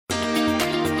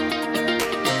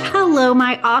Hello,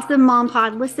 my awesome Mom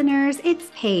Pod listeners.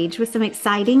 It's Paige with some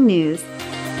exciting news.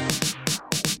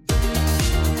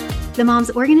 The Mom's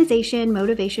Organization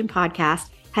Motivation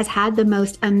Podcast has had the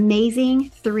most amazing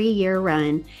 3-year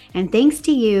run. And thanks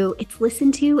to you, it's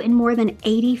listened to in more than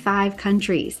 85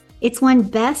 countries. It's won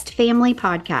Best Family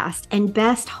Podcast and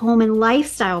Best Home and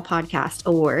Lifestyle Podcast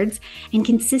awards and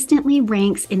consistently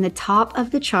ranks in the top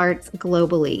of the charts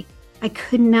globally. I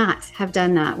could not have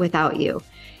done that without you.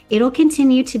 It'll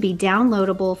continue to be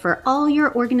downloadable for all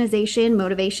your organization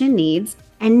motivation needs.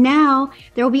 And now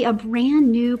there will be a brand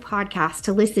new podcast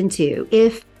to listen to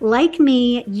if, like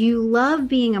me, you love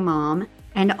being a mom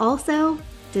and also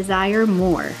desire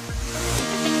more.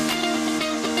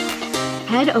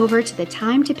 Head over to the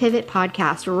Time to Pivot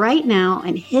podcast right now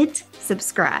and hit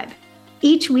subscribe.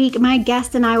 Each week, my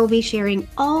guest and I will be sharing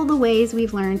all the ways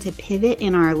we've learned to pivot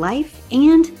in our life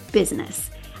and business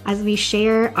as we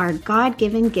share our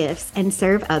God-given gifts and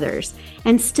serve others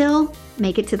and still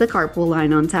make it to the carpool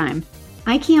line on time.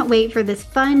 I can't wait for this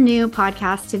fun new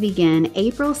podcast to begin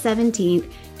April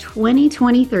 17th,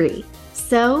 2023.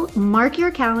 So mark your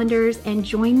calendars and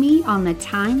join me on the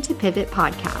Time to Pivot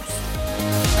podcast.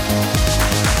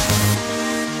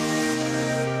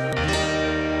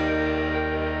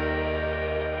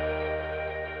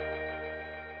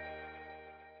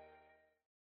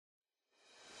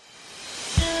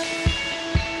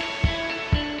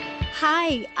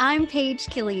 Hi, I'm Paige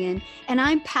Killian, and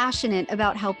I'm passionate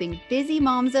about helping busy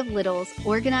moms of littles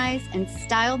organize and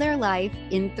style their life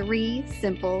in 3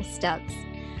 simple steps.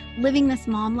 Living this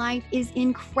mom life is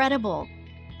incredible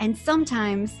and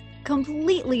sometimes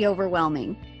completely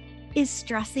overwhelming. Is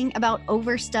stressing about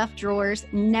overstuffed drawers,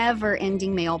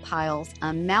 never-ending mail piles,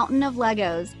 a mountain of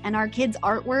Legos, and our kids'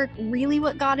 artwork really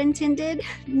what God intended?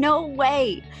 No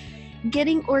way!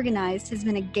 Getting organized has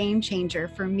been a game changer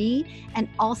for me and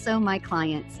also my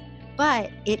clients, but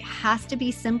it has to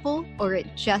be simple or it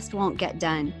just won't get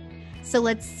done. So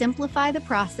let's simplify the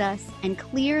process and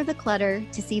clear the clutter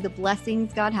to see the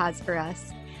blessings God has for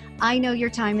us. I know your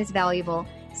time is valuable,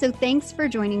 so thanks for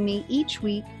joining me each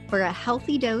week for a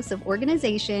healthy dose of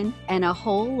organization and a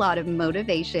whole lot of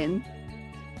motivation.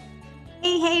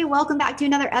 Hey, welcome back to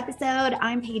another episode.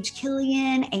 I'm Paige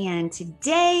Killian, and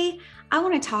today I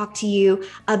want to talk to you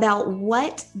about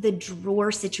what the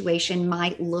drawer situation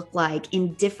might look like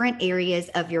in different areas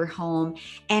of your home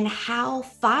and how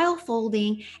file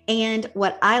folding and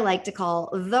what I like to call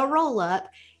the roll up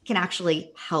can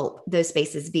actually help those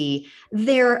spaces be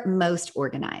their most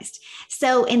organized.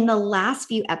 So in the last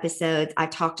few episodes, I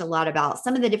talked a lot about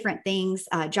some of the different things,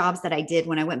 jobs that I did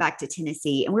when I went back to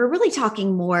Tennessee. And we were really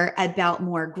talking more about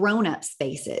more grown-up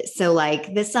spaces. So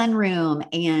like the sunroom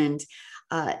and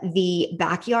the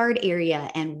backyard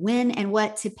area and when and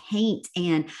what to paint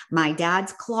and my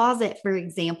dad's closet, for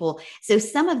example. So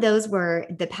some of those were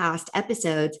the past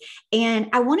episodes. And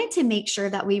I wanted to make sure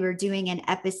that we were doing an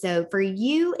episode for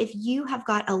you if you have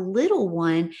got a little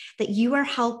one that you are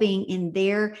helping in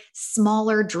their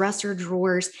smaller dresser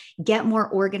drawers get more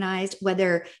organized,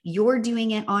 whether you're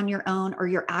doing it on your own or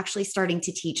you're actually starting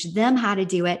to teach them how to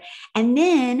do it. And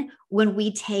then when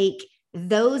we take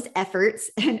those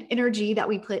efforts and energy that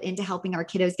we put into helping our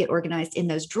kiddos get organized in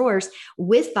those drawers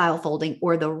with file folding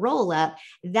or the roll up,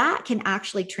 that can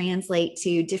actually translate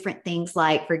to different things.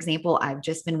 Like, for example, I've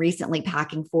just been recently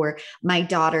packing for my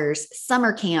daughter's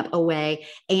summer camp away,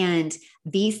 and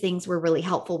these things were really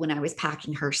helpful when I was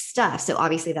packing her stuff. So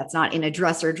obviously that's not in a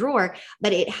dresser drawer,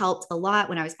 but it helped a lot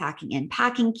when I was packing in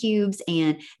packing cubes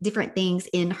and different things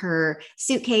in her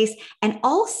suitcase. And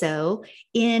also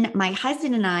in my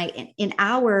husband and I, in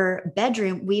our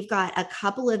bedroom, we've got a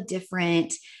couple of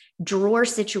different drawer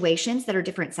situations that are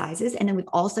different sizes. And then we've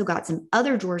also got some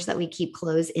other drawers that we keep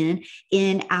clothes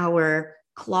in our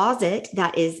closet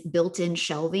that is built-in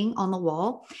shelving on the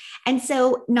wall. And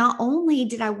so not only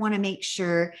did I want to make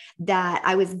sure that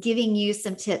I was giving you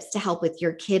some tips to help with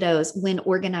your kiddos when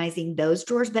organizing those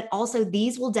drawers, but also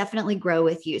these will definitely grow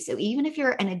with you. So even if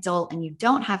you're an adult and you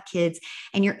don't have kids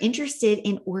and you're interested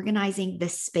in organizing the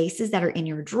spaces that are in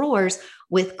your drawers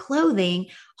with clothing,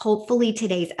 hopefully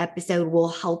today's episode will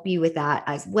help you with that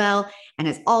as well. And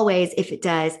as always, if it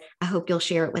does, I hope you'll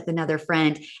share it with another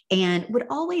friend, and would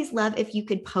always love if you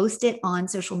could post it on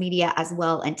social media as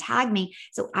well and tag me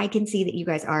so I can see that you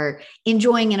guys are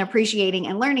enjoying and appreciating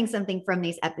and learning something from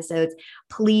these episodes.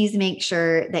 Please make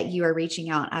sure that you are reaching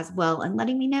out as well and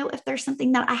letting me know if there's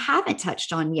something that I haven't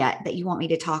touched on yet that you want me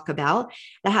to talk about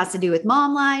that has to do with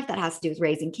mom life, that has to do with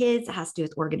raising kids, that has to do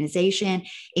with organization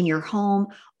in your home,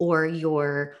 home or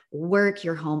your work,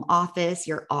 your home office,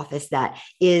 your office that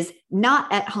is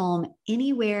not at home,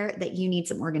 anywhere that you need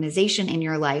some organization in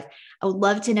your life. I would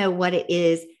love to know what it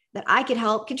is that I could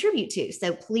help contribute to.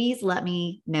 So please let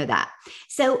me know that.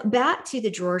 So back to the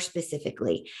drawer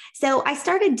specifically. So I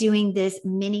started doing this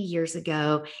many years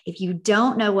ago. If you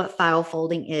don't know what file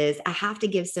folding is, I have to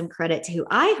give some credit to who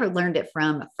I learned it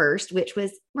from first, which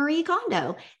was Marie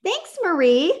Kondo. Thanks,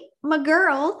 Marie. My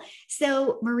girl.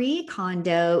 So Marie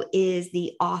Kondo is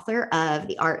the author of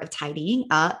The Art of Tidying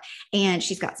Up, and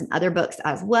she's got some other books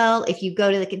as well. If you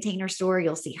go to the Container Store,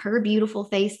 you'll see her beautiful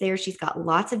face there. She's got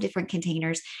lots of different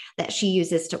containers that she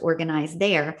uses to organize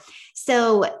there.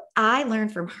 So I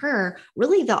learned from her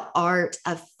really the art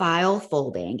of file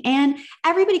folding, and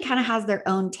everybody kind of has their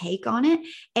own take on it.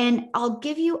 And I'll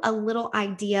give you a little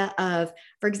idea of,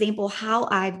 for example, how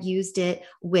I've used it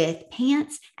with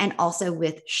pants and also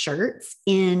with shirts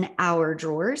in our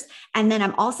drawers. And then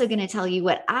I'm also going to tell you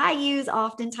what I use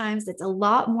oftentimes that's a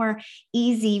lot more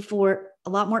easy.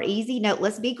 No,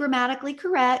 let's be grammatically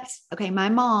correct. Okay. My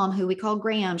mom, who we call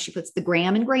Graham, she puts the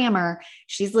gram in grammar.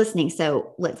 She's listening.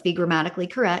 So let's be grammatically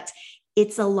correct.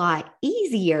 It's a lot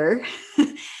easier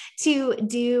to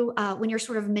do when you're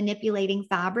sort of manipulating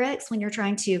fabrics, when you're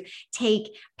trying to take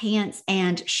pants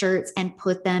and shirts and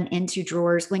put them into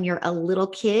drawers when you're a little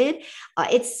kid.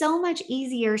 It's so much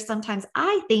easier sometimes,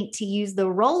 I think, to use the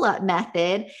roll-up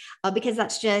method because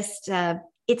that's just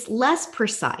it's less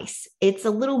precise. It's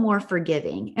a little more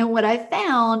forgiving. And what I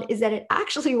found is that it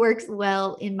actually works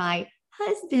well in my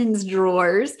husband's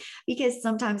drawers, because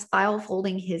sometimes file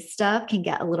folding his stuff can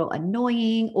get a little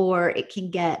annoying, or it can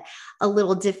get a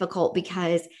little difficult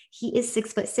because he is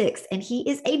 6'6" and he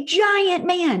is a giant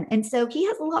man. And so he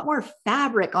has a lot more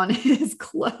fabric on his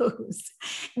clothes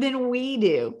than we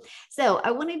do. So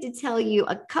I wanted to tell you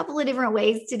a couple of different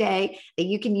ways today that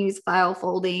you can use file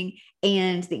folding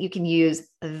and that you can use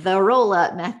the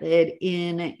roll-up method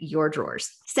in your drawers.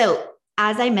 So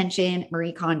as I mentioned,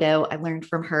 Marie Kondo, I learned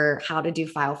from her how to do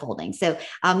file folding. So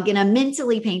I'm going to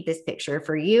mentally paint this picture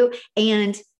for you.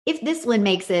 And if this one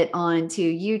makes it onto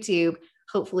YouTube,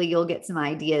 hopefully you'll get some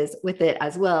ideas with it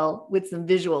as well, with some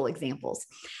visual examples.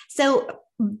 So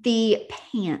the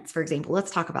pants, for example,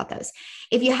 let's talk about those.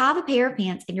 If you have a pair of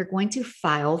pants and you're going to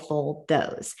file fold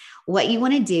those, what you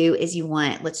want to do is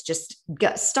let's just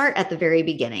start at the very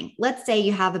beginning. Let's say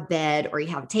you have a bed or you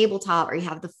have a tabletop or you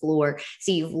have the floor.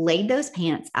 So you've laid those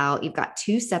pants out. You've got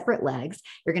two separate legs.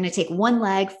 You're going to take one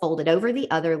leg, fold it over the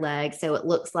other leg. So it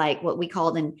looks like what we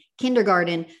called in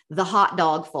kindergarten, the hot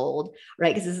dog fold,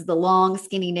 right? Because this is the long,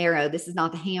 skinny, narrow. This is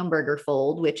not the hamburger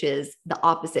fold, which is the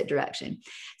opposite direction.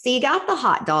 So you got the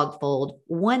hot dog fold,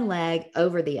 one leg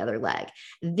over the other leg.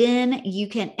 Then you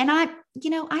can, and I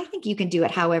think you can do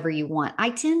it however you want. I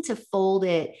tend to fold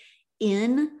it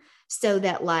in so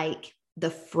that like the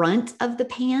front of the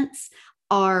pants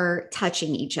are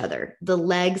touching each other. The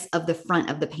legs of the front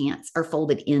of the pants are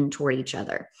folded in toward each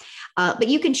other. But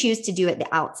you can choose to do it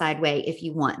the outside way if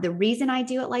you want. The reason I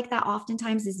do it like that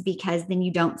oftentimes is because then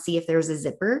you don't see if there's a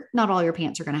zipper. Not all your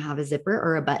pants are going to have a zipper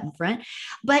or a button front,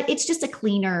 but it's just a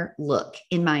cleaner look,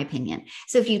 in my opinion.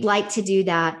 So if you'd like to do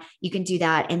that, you can do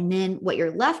that. And then what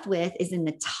you're left with is in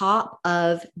the top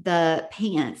of the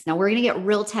pants. Now we're going to get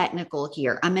real technical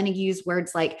here. I'm going to use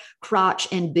words like crotch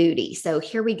and booty. So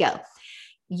here we go.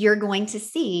 You're going to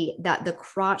see that the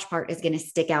crotch part is going to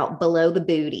stick out below the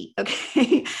booty.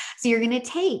 Okay. So you're going to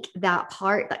take that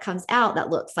part that comes out that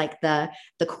looks like the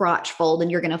crotch fold, and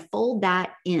you're going to fold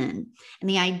that in. And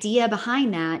the idea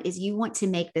behind that is you want to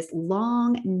make this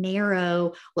long,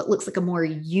 narrow, what looks like a more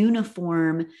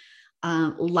uniform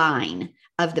line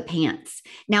of the pants.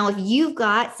 Now, if you've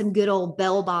got some good old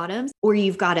bell bottoms or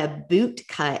you've got a boot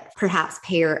cut, perhaps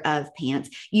pair of pants,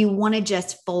 you want to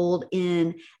just fold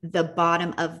in the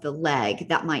bottom of the leg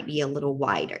that might be a little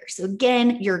wider. So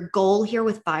again, your goal here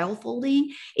with file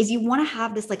folding is you want to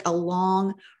have this like a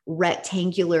long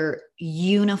rectangular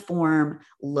uniform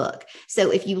look.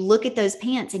 So if you look at those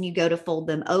pants and you go to fold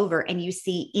them over and you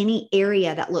see any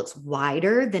area that looks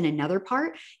wider than another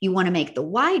part, you want to make the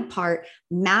wide part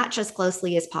match as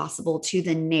closely as possible to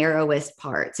the narrowest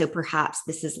part. So perhaps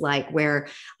this is like where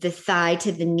the thigh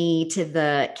to the knee to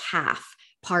the calf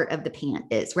part of the pant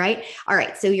is, right? All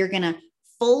right. So you're going to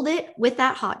fold it with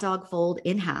that hot dog fold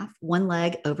in half, one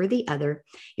leg over the other.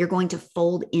 You're going to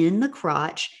fold in the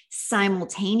crotch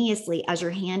simultaneously as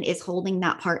your hand is holding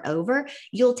that part over.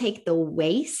 You'll take the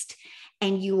waist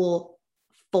and you will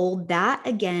fold that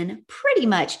again, pretty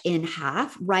much in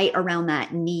half, right around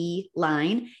that knee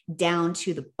line down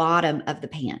to the bottom of the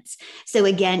pants. So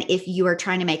again, if you are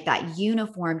trying to make that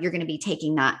uniform, you're going to be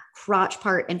taking that crotch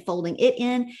part and folding it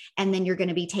in. And then you're going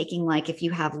to be taking, like, if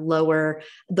you have the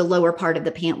lower part of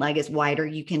the pant leg is wider,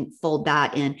 you can fold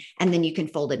that in, and then you can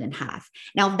fold it in half.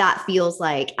 Now, if that feels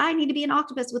like I need to be an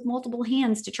octopus with multiple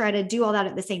hands to try to do all that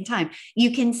at the same time,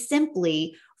 you can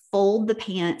simply fold the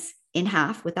pants in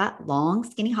half with that long,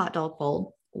 skinny hot dog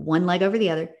fold, one leg over the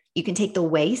other. You can take the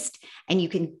waist and you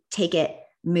can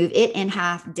move it in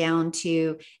half down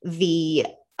to the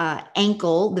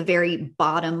ankle, the very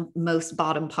most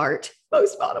bottom part of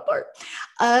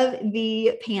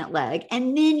the pant leg.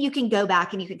 And then you can go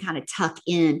back and you can kind of tuck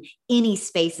in any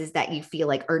spaces that you feel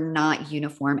like are not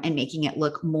uniform and making it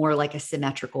look more like a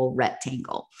symmetrical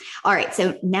rectangle. All right.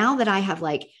 So now that I have,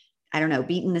 like, I don't know,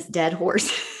 beaten this dead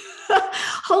horse,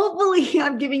 hopefully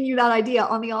I'm giving you that idea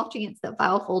on the off chance that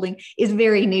file folding is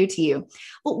very new to you.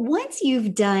 But once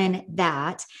you've done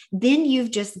that, then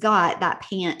you've just got that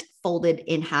pant folded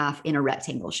in half in a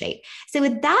rectangle shape. So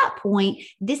at that point,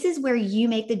 this is where you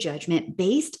make the judgment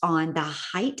based on the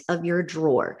height of your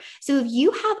drawer. So if you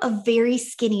have a very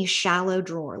skinny, shallow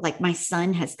drawer, like my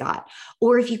son has got,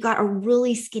 or if you've got a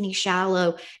really skinny,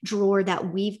 shallow drawer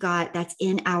that we've got that's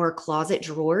in our closet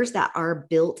drawers that are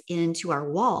built into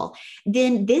our wall,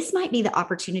 then this might be the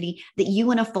opportunity that you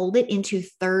want to fold it into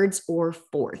thirds or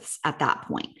fourths at that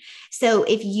point. So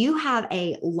if you have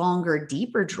a longer,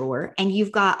 deeper drawer and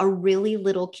you've got a really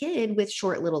little kid with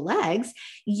short little legs,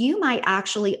 you might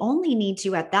actually only need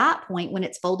to, at that point, when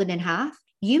it's folded in half,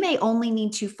 you may only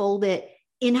need to fold it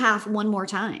in half one more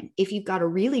time. If you've got a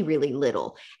really, really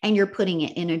little and you're putting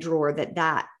it in a drawer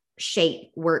that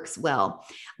shape works well.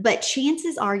 But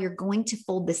chances are you're going to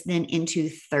fold this then into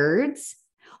thirds,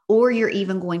 or you're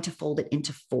even going to fold it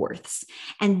into fourths.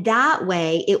 And that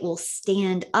way it will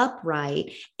stand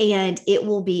upright and it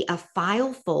will be a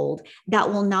file fold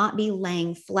that will not be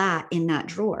laying flat in that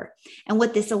drawer. And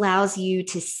what this allows you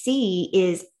to see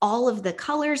is all of the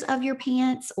colors of your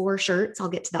pants or shirts. I'll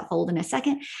get to that fold in a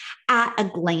second. At a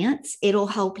glance, it'll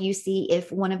help you see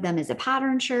if one of them is a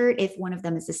pattern shirt, if one of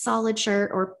them is a solid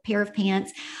shirt or pair of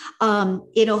pants.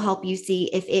 It'll help you see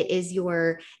if it is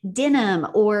your denim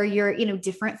or your,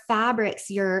 different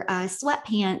fabrics, your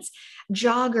sweatpants,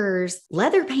 joggers,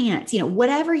 leather pants,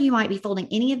 whatever you might be folding,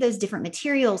 any of those different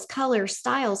materials, colors,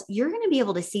 styles, you're going to be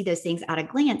able to see those things at a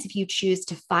glance if you choose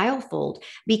to file fold,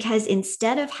 because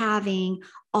instead of having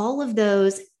all of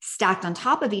those stacked on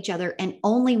top of each other and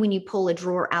only when you pull a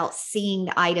drawer out seeing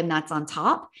the item that's on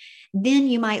top, then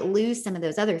you might lose some of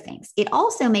those other things. It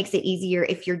also makes it easier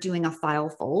if you're doing a file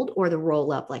fold or the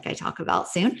roll up, like I talk about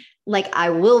soon, like I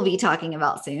will be talking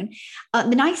about soon.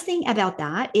 The nice thing about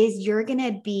that is you're going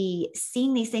to be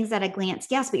seeing these things at a glance,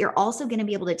 yes, but you're also going to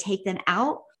be able to take them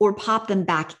out or pop them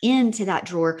back into that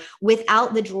drawer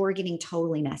without the drawer getting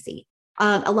totally messy.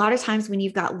 A lot of times when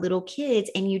you've got little kids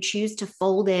and you choose to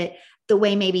fold it the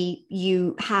way maybe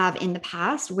you have in the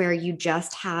past, where you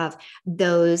just have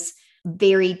those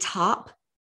very top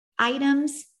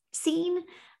items seen,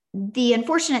 the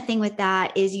unfortunate thing with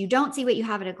that is you don't see what you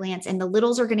have at a glance, and the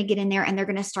littles are going to get in there and they're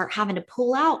going to start having to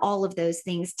pull out all of those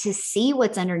things to see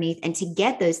what's underneath and to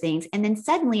get those things. And then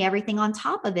suddenly everything on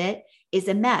top of it is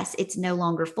a mess. It's no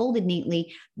longer folded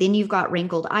neatly. Then you've got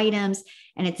wrinkled items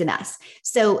and it's a mess.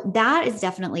 So that is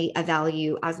definitely a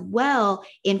value as well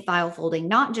in file folding,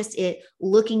 not just it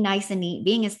looking nice and neat,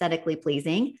 being aesthetically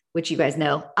pleasing, which you guys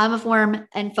know, I'm a form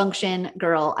and function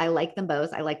girl. I like them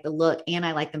both. I like the look and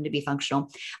I like them to be functional.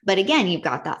 But again, you've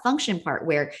got that function part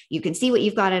where you can see what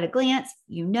you've got at a glance,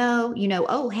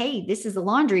 oh, hey, this is a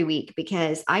laundry week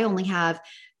because I only have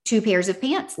 2 pairs of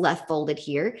pants left folded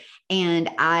here,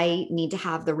 and I need to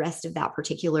have the rest of that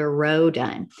particular row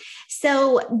done.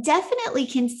 So definitely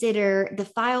consider the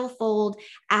file fold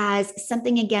as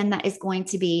something, again, that is going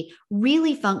to be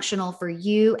really functional for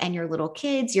you and your little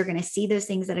kids. You're going to see those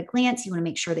things at a glance. You want to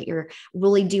make sure that you're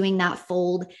really doing that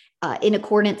fold in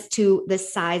accordance to the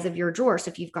size of your drawer. So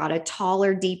if you've got a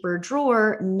taller, deeper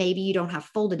drawer, maybe you don't have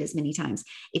folded as many times.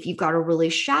 If you've got a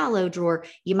really shallow drawer,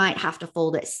 you might have to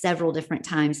fold it several different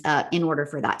times in order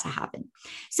for that to happen.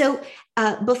 So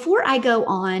before I go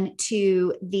on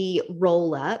to the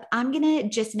roll up, I'm going to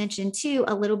just mention too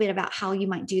a little bit about how you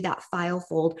might do that file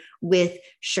fold with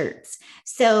shirts.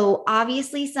 So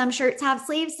obviously some shirts have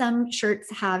sleeves, some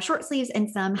shirts have short sleeves, and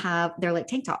some they're like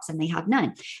tank tops and they have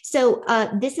none. So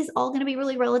this is all going to be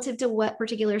really relative to what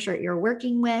particular shirt you're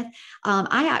working with.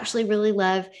 I actually really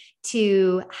love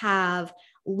to have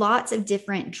lots of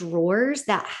different drawers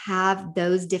that have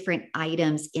those different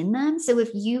items in them. So if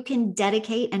you can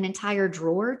dedicate an entire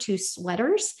drawer to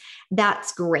sweaters,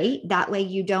 that's great. That way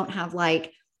you don't have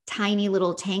like tiny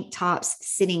little tank tops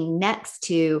sitting next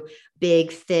to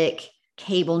big, thick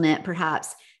cable knit,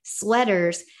 perhaps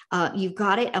sweaters. You've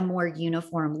got it a more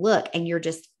uniform look, and you're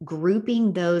just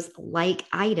grouping those like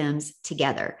items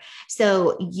together.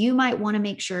 So you might want to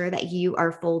make sure that you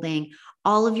are folding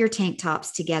all of your tank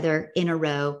tops together in a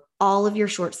row, all of your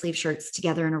short sleeve shirts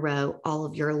together in a row, all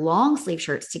of your long sleeve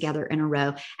shirts together in a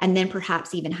row, and then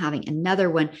perhaps even having another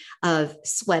one of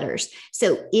sweaters.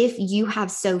 So if you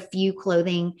have so few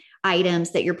clothing items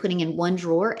that you're putting in one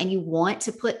drawer and you want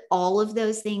to put all of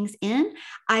those things in,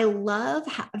 I love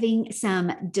having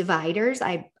some dividers.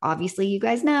 Obviously, you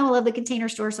guys know I love the Container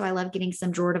Store, so I love getting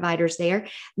some drawer dividers there.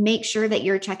 Make sure that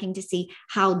you're checking to see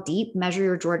how deep, measure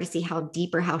your drawer to see how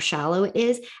deep or how shallow it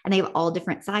is. And they have all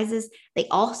different sizes. They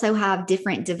also have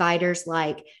different dividers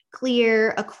like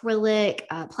clear, acrylic,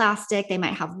 plastic. They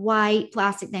might have white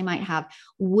plastic. They might have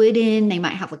wooden. They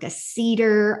might have like a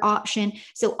cedar option.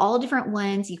 So all different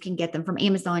ones. You can get them from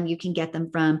Amazon. You can get them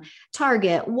from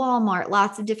Target, Walmart,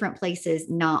 lots of different places,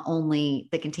 not only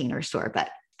the Container Store, but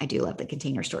I do love the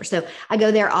Container Store. So I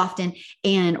go there often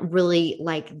and really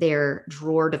like their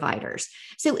drawer dividers.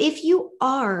 So if you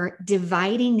are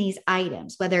dividing these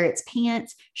items, whether it's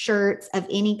pants, shirts of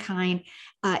any kind,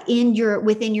 within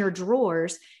your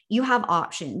drawers, you have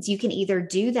options. You can either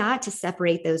do that to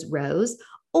separate those rows,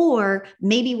 or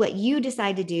maybe what you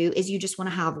decide to do is you just want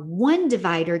to have one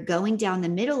divider going down the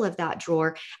middle of that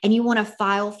drawer, and you want to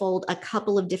file fold a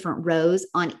couple of different rows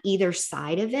on either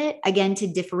side of it, again, to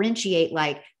differentiate,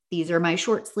 like, these are my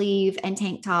short sleeve and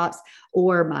tank tops,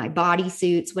 or my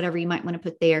bodysuits, whatever you might want to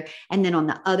put there. And then on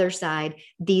the other side,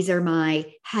 these are my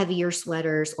heavier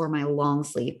sweaters or my long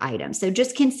sleeve items. So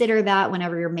just consider that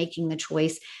whenever you're making the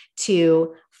choice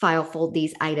to file fold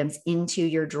these items into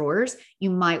your drawers.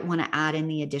 You might want to add in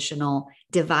the additional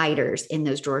dividers in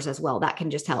those drawers as well. That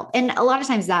can just help. And a lot of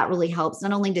times that really helps.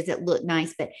 Not only does it look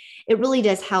nice, but it really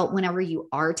does help whenever you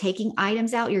are taking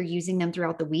items out, you're using them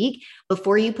throughout the week.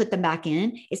 Before you put them back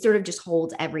in, it sort of just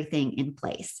holds everything in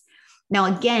place.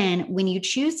 Now, again, when you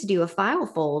choose to do a file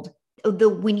fold,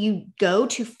 when you go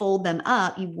to fold them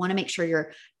up, you want to make sure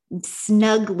you're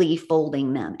snugly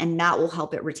folding them, and that will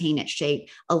help it retain its shape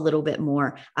a little bit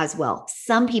more as well.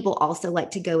 Some people also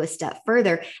like to go a step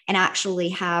further and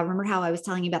actually remember how I was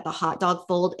telling you about the hot dog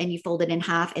fold, and you fold it in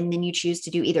half and then you choose to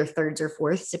do either thirds or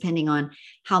fourths, depending on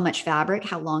how much fabric,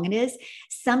 how long it is.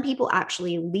 Some people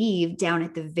actually leave down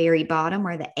at the very bottom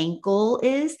where the ankle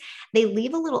is, they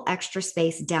leave a little extra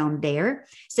space down there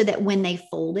so that when they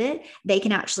fold it, they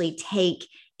can actually take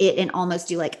it and almost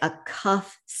do like a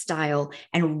cuff style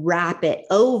and wrap it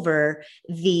over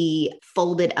the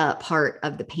folded up part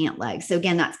of the pant leg. So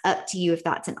again, that's up to you if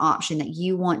that's an option that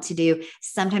you want to do.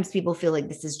 Sometimes people feel like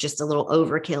this is just a little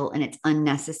overkill and it's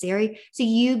unnecessary. So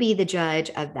you be the judge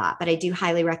of that. But I do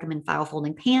highly recommend file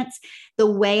folding pants. The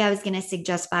way I was going to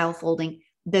suggest file folding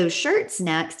those shirts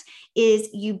next is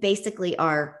you basically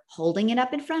are holding it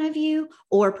up in front of you,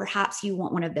 or perhaps you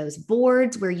want one of those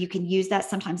boards where you can use that.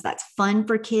 Sometimes that's fun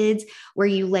for kids, where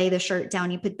you lay the shirt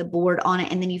down, you put the board on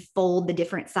it, and then you fold the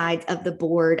different sides of the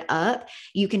board up.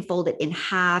 You can fold it in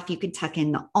half. You can tuck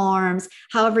in the arms.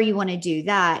 However you want to do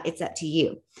that, it's up to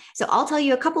you. So I'll tell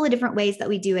you a couple of different ways that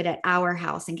we do it at our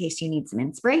house in case you need some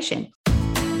inspiration.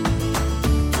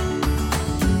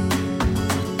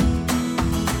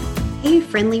 A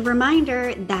friendly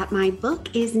reminder that my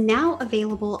book is now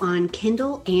available on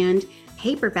Kindle and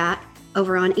paperback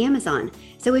over on Amazon.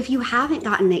 So if you haven't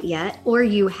gotten it yet, or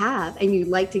you have and you'd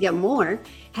like to get more,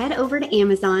 head over to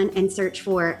Amazon and search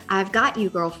for I've Got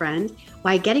You, Girlfriend,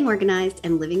 Why Getting Organized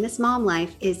and Living This Mom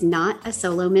Life is Not a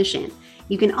Solo Mission.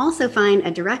 You can also find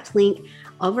a direct link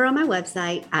over on my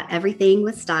website at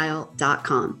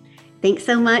everythingwithstyle.com. Thanks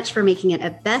so much for making it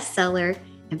a bestseller,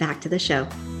 and back to the show.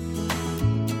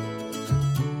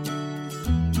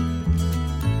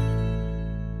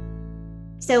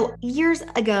 So years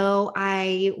ago,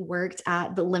 I worked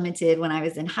at The Limited when I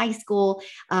was in high school.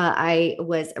 I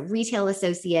was a retail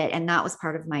associate, and that was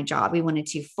part of my job. We wanted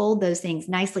to fold those things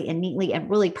nicely and neatly and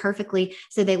really perfectly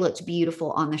so they looked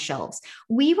beautiful on the shelves.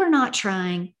 We were not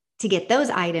trying to get those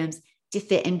items to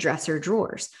fit in dresser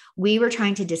drawers. We were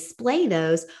trying to display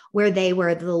those where they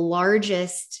were the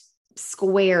largest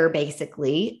square,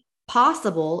 basically,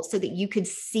 possible so that you could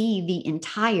see the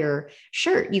entire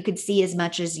shirt. You could see as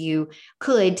much as you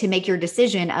could to make your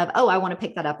decision of, oh, I want to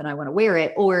pick that up and I want to wear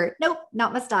it, or nope,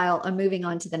 not my style. I'm moving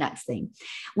on to the next thing.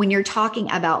 When you're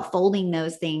talking about folding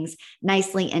those things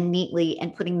nicely and neatly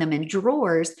and putting them in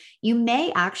drawers, you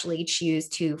may actually choose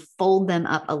to fold them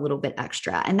up a little bit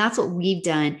extra. And that's what we've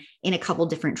done in a couple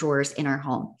different drawers in our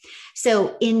home.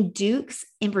 So in Duke's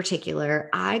in particular,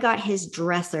 I got his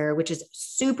dresser, which is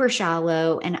super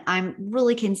shallow. And I'm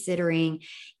really considering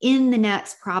in the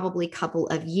next probably couple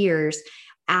of years,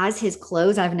 as his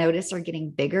clothes I've noticed are getting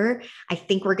bigger, I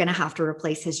think we're going to have to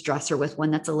replace his dresser with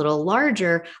one that's a little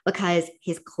larger because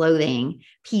his clothing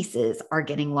pieces are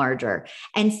getting larger.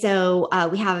 And so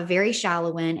we have a very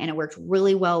shallow one, and it worked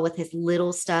really well with his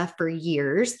little stuff for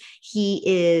years. He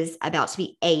is about to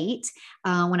be 8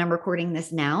 when I'm recording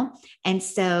this now. And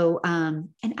so, and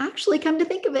actually come to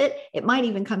think of it, it might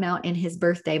even come out in his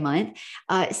birthday month.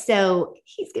 So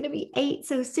he's going to be 8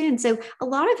 so soon. So a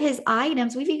lot of his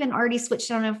items, we've even already switched.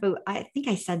 I think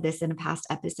I said this in a past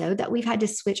episode that we've had to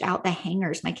switch out the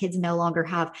hangers. My kids no longer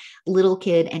have little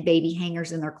kid and baby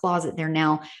hangers in their closet. They're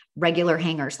now regular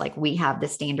hangers like we have, the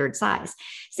standard size.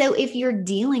 So if you're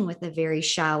dealing with a very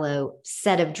shallow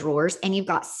set of drawers and you've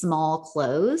got small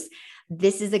clothes,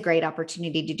 this is a great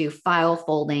opportunity to do file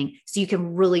folding so you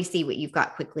can really see what you've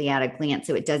got quickly at a glance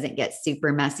so it doesn't get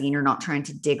super messy and you're not trying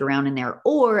to dig around in there.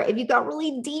 Or if you've got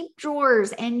really deep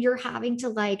drawers and you're having to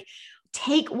like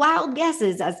take wild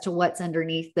guesses as to what's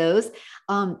underneath those,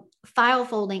 file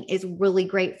folding is really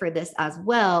great for this as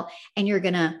well. And you're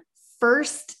going to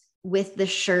first, with the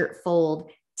shirt fold,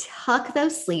 tuck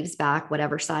those sleeves back,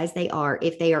 whatever size they are.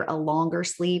 If they are a longer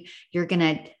sleeve, you're going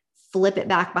to flip it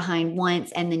back behind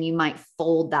once, and then you might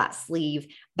fold that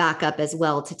sleeve back up as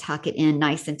well to tuck it in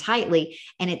nice and tightly.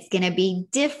 And it's going to be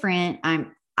different.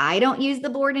 I don't use the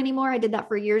board anymore. I did that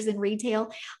for years in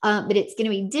retail, but it's going to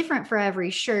be different for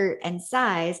every shirt and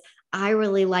size. I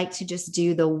really like to just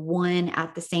do the one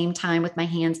at the same time with my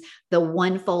hands, the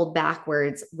one fold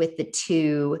backwards with the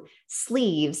 2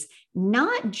 sleeves,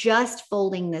 not just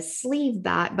folding the sleeve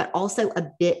back, but also a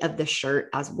bit of the shirt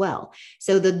as well.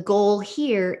 So the goal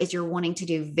here is you're wanting to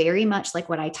do very much like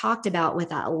what I talked about with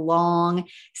that long,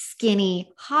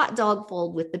 skinny hot dog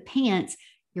fold with the pants.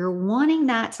 You're wanting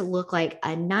that to look like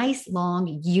a nice,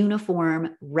 long,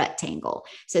 uniform rectangle.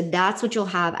 So that's what you'll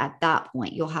have at that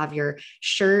point. You'll have your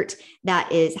shirt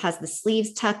that has the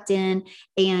sleeves tucked in,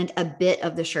 and a bit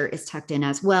of the shirt is tucked in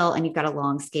as well. And you've got a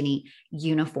long, skinny,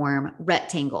 uniform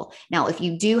rectangle. Now, if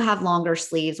you do have longer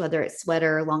sleeves, whether it's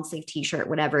sweater, long sleeve t-shirt,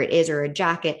 whatever it is, or a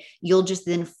jacket, you'll just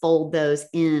then fold those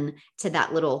in to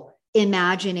that little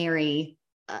imaginary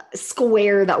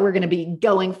square that we're going to be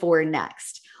going for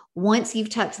next. Once you've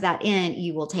tucked that in,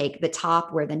 you will take the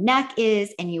top where the neck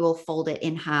is and you will fold it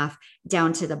in half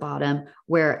down to the bottom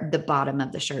where the bottom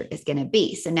of the shirt is going to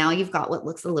be. So now you've got what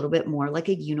looks a little bit more like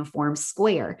a uniform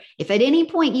square. If at any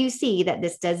point you see that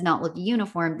this does not look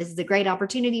uniform, this is a great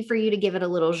opportunity for you to give it a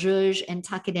little zhuzh and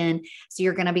tuck it in. So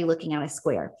you're going to be looking at a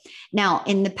square. Now,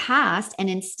 in the past,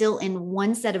 and still in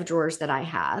one set of drawers that I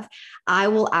have, I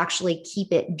will actually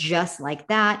keep it just like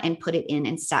that and put it in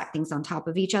and stack things on top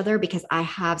of each other because I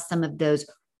have some of those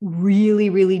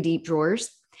really, really deep drawers.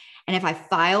 And if I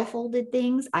file folded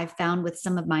things, I've found with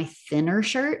some of my thinner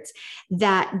shirts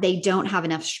that they don't have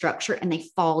enough structure and they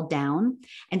fall down.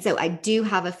 And so I do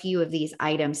have a few of these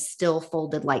items still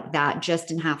folded like that,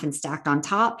 just in half and stacked on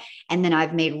top. And then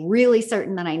I've made really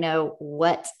certain that I know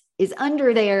what is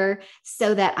under there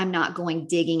so that I'm not going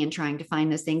digging and trying to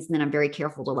find those things. And then I'm very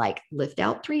careful to like lift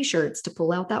out 3 shirts to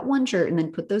pull out that one shirt and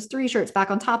then put those 3 shirts back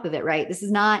on top of it, right? This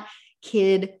is not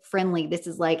kid friendly. This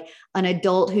is like an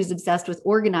adult who's obsessed with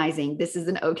organizing. This is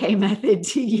an okay method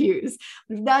to use.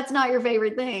 If that's not your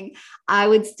favorite thing, I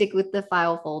would stick with the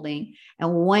file folding.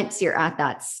 And once you're at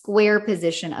that square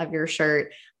position of your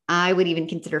shirt, I would even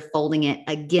consider folding it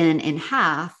again in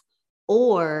half.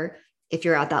 Or if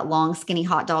you're at that long, skinny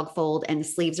hot dog fold and the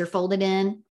sleeves are folded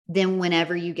in, then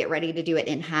whenever you get ready to do it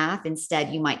in half,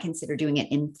 instead, you might consider doing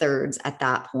it in thirds at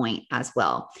that point as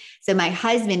well. So my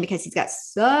husband, because he's got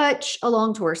such a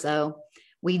long torso,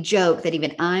 we joke that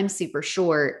even I'm super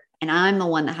short and I'm the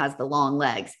one that has the long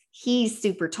legs. He's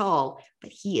super tall,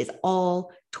 but he is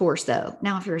all torso.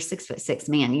 Now, if you're a 6'6"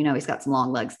 man, you know, he's got some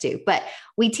long legs too, but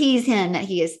we tease him that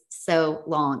he is so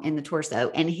long in the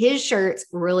torso, and his shirts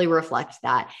really reflect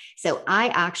that. So I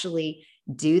actually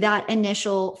do that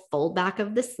initial fold back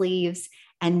of the sleeves,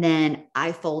 and then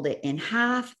I fold it in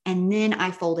half, and then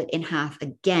I fold it in half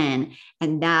again.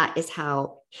 And that is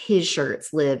how his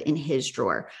shirts live in his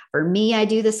drawer. For me, I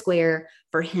do the square.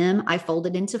 For him, I fold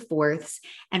it into fourths.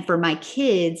 And for my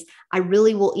kids, I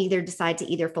really will either decide to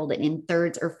either fold it in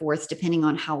thirds or fourths, depending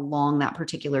on how long that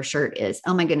particular shirt is.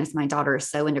 Oh my goodness, my daughter is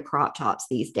so into crop tops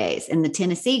these days. And the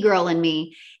Tennessee girl in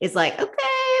me is like,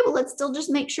 okay, well, let's still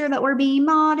just make sure that we're being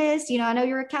modest. You know, I know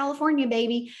you're a California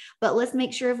baby, but let's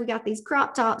make sure if we got these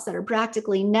crop tops that are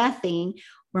practically nothing,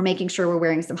 we're making sure we're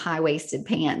wearing some high-waisted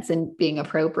pants and being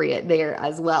appropriate there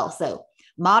as well. So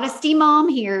modesty mom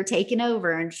here taking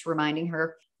over and just reminding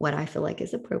her what I feel like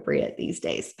is appropriate these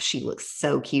days. She looks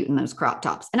so cute in those crop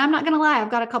tops. And I'm not going to lie,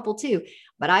 I've got a couple too,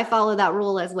 but I follow that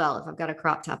rule as well. If I've got a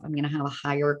crop top, I'm going to have a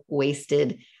higher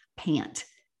waisted pant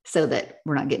so that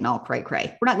we're not getting all cray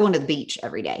cray. We're not going to the beach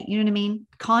every day. You know what I mean?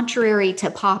 Contrary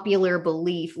to popular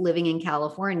belief living in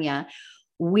California,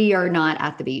 we are not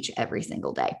at the beach every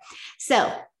single day.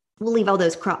 So we'll leave all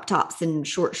those crop tops and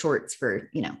short shorts for,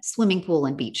 swimming pool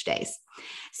and beach days.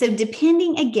 So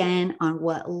depending again on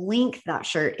what length that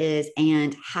shirt is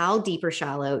and how deep or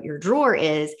shallow your drawer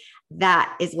is,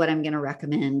 that is what I'm going to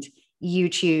recommend you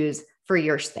choose for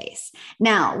your space.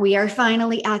 Now we are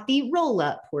finally at the roll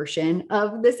up portion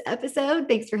of this episode.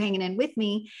 Thanks for hanging in with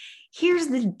me. Here's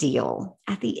the deal.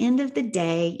 At the end of the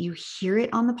day, you hear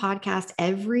it on the podcast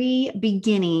every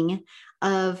beginning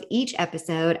of each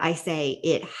episode. I say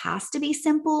it has to be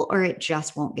simple or it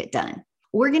just won't get done.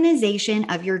 Organization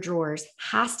of your drawers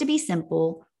has to be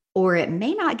simple or it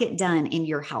may not get done in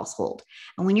your household.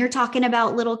 And when you're talking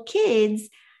about little kids,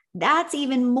 that's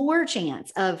even more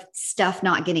chance of stuff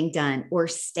not getting done or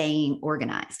staying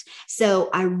organized. So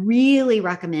I really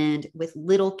recommend with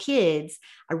little kids,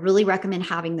 I really recommend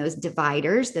having those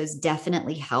dividers. Those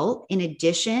definitely help. In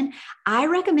addition, I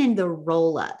recommend the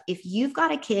roll up. If you've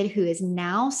got a kid who is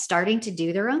now starting to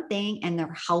do their own thing and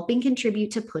they're helping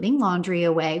contribute to putting laundry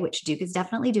away, which Duke is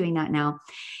definitely doing that now,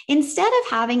 instead of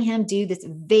having him do this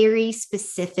very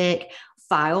specific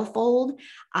file fold,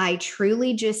 I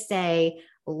truly just say,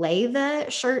 lay the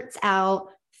shirts out,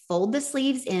 fold the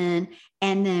sleeves in,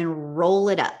 and then roll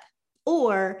it up.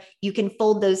 Or you can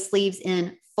fold those sleeves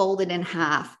in, fold it in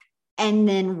half, and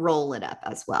then roll it up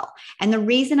as well. And the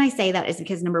reason I say that is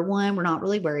because number one, we're not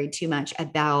really worried too much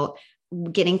about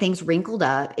getting things wrinkled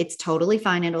up. It's totally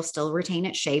fine. It'll still retain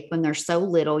its shape when they're so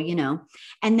little,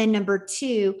 And then number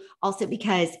two, also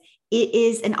because it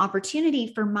is an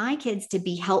opportunity for my kids to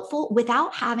be helpful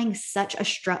without having such a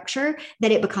structure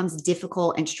that it becomes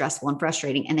difficult and stressful and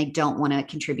frustrating, and they don't want to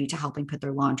contribute to helping put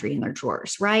their laundry in their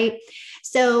drawers, right?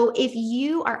 So if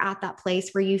you are at that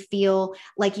place where you feel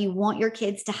like you want your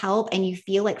kids to help and you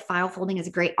feel like file folding is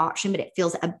a great option, but it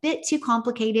feels a bit too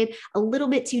complicated, a little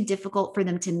bit too difficult for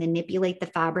them to manipulate the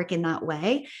fabric in that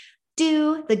way,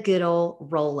 do the good old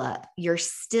roll up. You're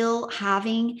still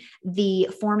having the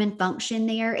form and function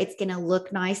there. It's going to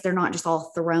look nice. They're not just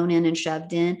all thrown in and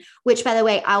shoved in, which, by the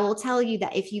way, I will tell you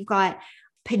that if you've got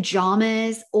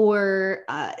pajamas or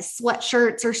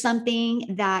sweatshirts or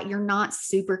something that you're not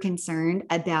super concerned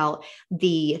about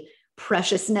the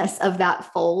preciousness of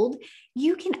that fold,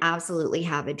 you can absolutely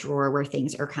have a drawer where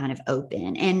things are kind of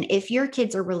open. And if your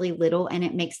kids are really little and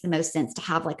it makes the most sense to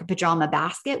have like a pajama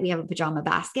basket, we have a pajama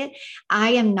basket. I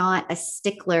am not a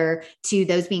stickler to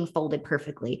those being folded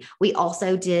perfectly. We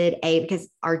also did because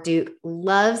our Duke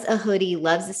loves a hoodie,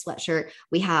 loves a sweatshirt.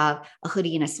 We have a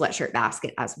hoodie and a sweatshirt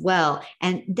basket as well.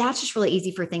 And that's just really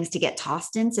easy for things to get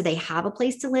tossed in. So they have a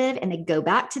place to live and they go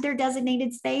back to their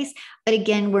designated space. But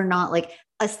again, we're not like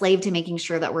a slave to making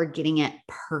sure that we're getting it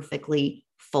perfectly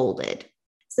folded.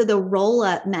 So the roll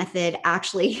up method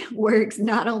actually works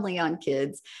not only on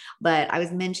kids, but I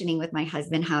was mentioning with my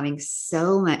husband having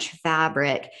so much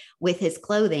fabric with his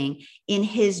clothing in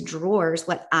his drawers.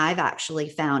 What I've actually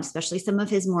found, especially some of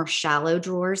his more shallow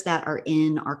drawers that are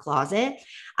in our closet,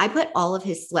 I put all of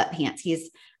his sweatpants.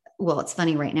 It's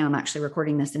funny right now, I'm actually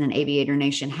recording this in an Aviator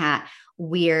Nation hat.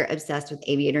 We're obsessed with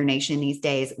Aviator Nation these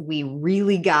days. We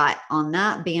really got on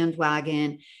that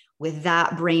bandwagon with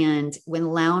that brand when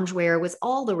loungewear was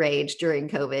all the rage during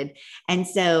COVID. And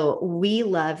so we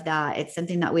love that. It's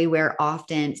something that we wear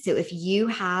often. So if you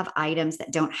have items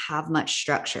that don't have much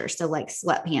structure, so like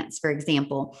sweatpants, for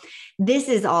example, this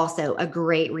is also a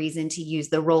great reason to use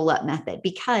the roll-up method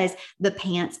because the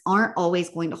pants aren't always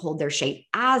going to hold their shape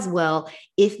as well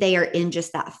if they are in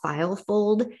just that file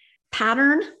fold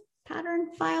pattern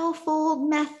file fold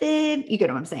method. You get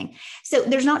what I'm saying? So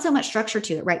there's not so much structure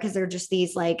to it, right? Because they're just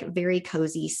these like very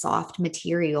cozy, soft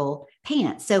material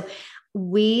pants. So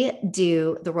We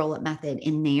do the roll-up method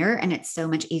in there, and it's so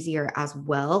much easier as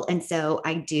well. And so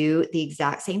I do the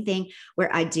exact same thing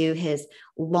where I do his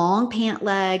long pant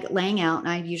leg laying out. And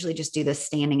I usually just do this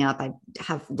standing up. I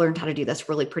have learned how to do this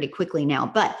really pretty quickly now.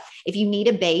 But if you need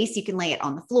a base, you can lay it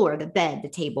on the floor, the bed, the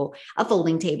table, a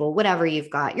folding table, whatever you've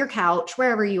got, your couch,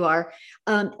 wherever you are.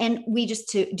 And we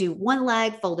just do one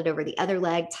leg, fold it over the other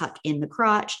leg, tuck in the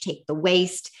crotch, take the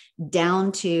waist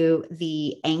down to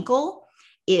the ankle.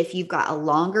 If you've got a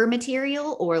longer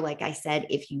material, or like I said,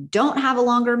 if you don't have a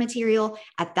longer material,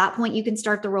 at that point, you can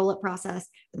start the roll-up process.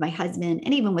 With my husband,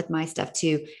 and even with my stuff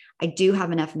too, I do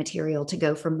have enough material to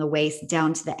go from the waist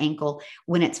down to the ankle.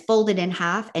 When it's folded in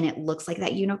half and it looks like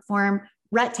that uniform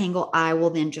rectangle, I will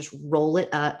then just roll it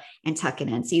up and tuck it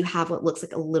in. So you have what looks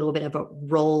like a little bit of a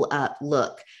roll up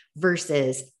look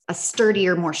versus a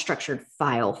sturdier, more structured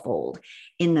file fold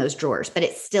in those drawers, but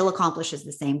it still accomplishes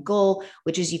the same goal,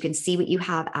 which is you can see what you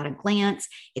have at a glance.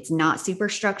 It's not super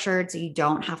structured, so you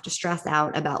don't have to stress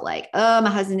out about like, oh, my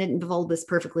husband didn't fold this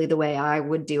perfectly the way I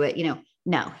would do it.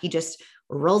 No, he just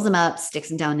rolls them up, sticks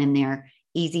them down in there.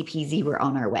 Easy peasy, we're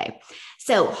on our way.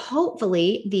 So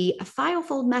hopefully the file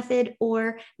fold method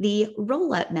or the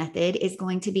roll up method is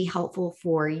going to be helpful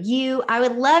for you. I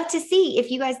would love to see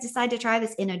if you guys decide to try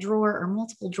this in a drawer or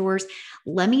multiple drawers.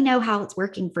 Let me know how it's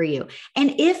working for you.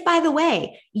 And if, by the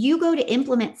way, you go to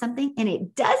implement something and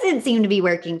it doesn't seem to be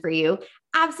working for you,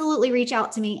 absolutely reach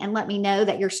out to me and let me know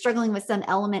that you're struggling with some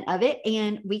element of it.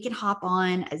 And we can hop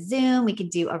on a Zoom, we could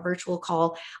do a virtual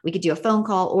call, we could do a phone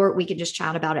call, or we could just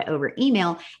chat about it over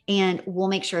email. And we'll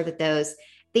make sure that those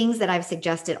things that I've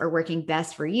suggested are working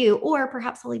best for you, or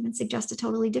perhaps I'll even suggest a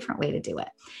totally different way to do it.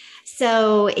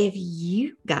 So if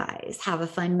you guys have a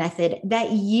fun method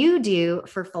that you do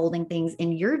for folding things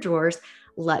in your drawers,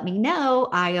 let me know.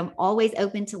 I am always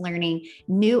open to learning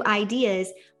new ideas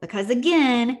because,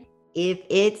 again, if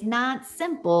it's not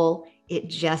simple, it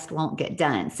just won't get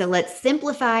done. So let's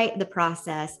simplify the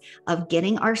process of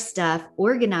getting our stuff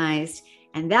organized.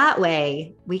 And that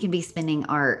way we can be spending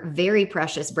our very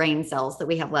precious brain cells that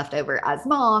we have left over as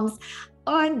moms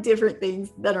on different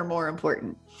things that are more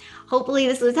important. Hopefully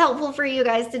this was helpful for you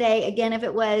guys today. Again, if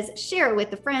it was, share it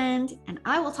with a friend, and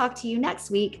I will talk to you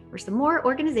next week for some more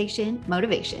organization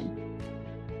motivation.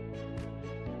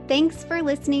 Thanks for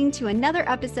listening to another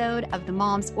episode of the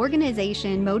Mom's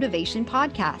Organization Motivation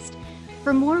Podcast.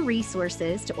 For more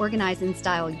resources to organize and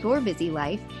style your busy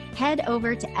life, head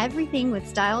over to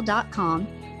everythingwithstyle.com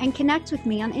and connect with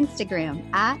me on Instagram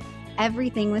at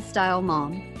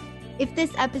everythingwithstylemom. If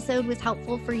this episode was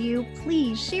helpful for you,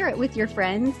 please share it with your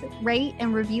friends, rate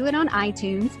and review it on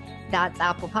iTunes, that's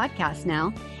Apple Podcasts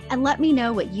now, and let me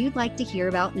know what you'd like to hear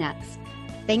about next.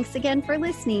 Thanks again for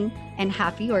listening, and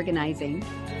happy organizing.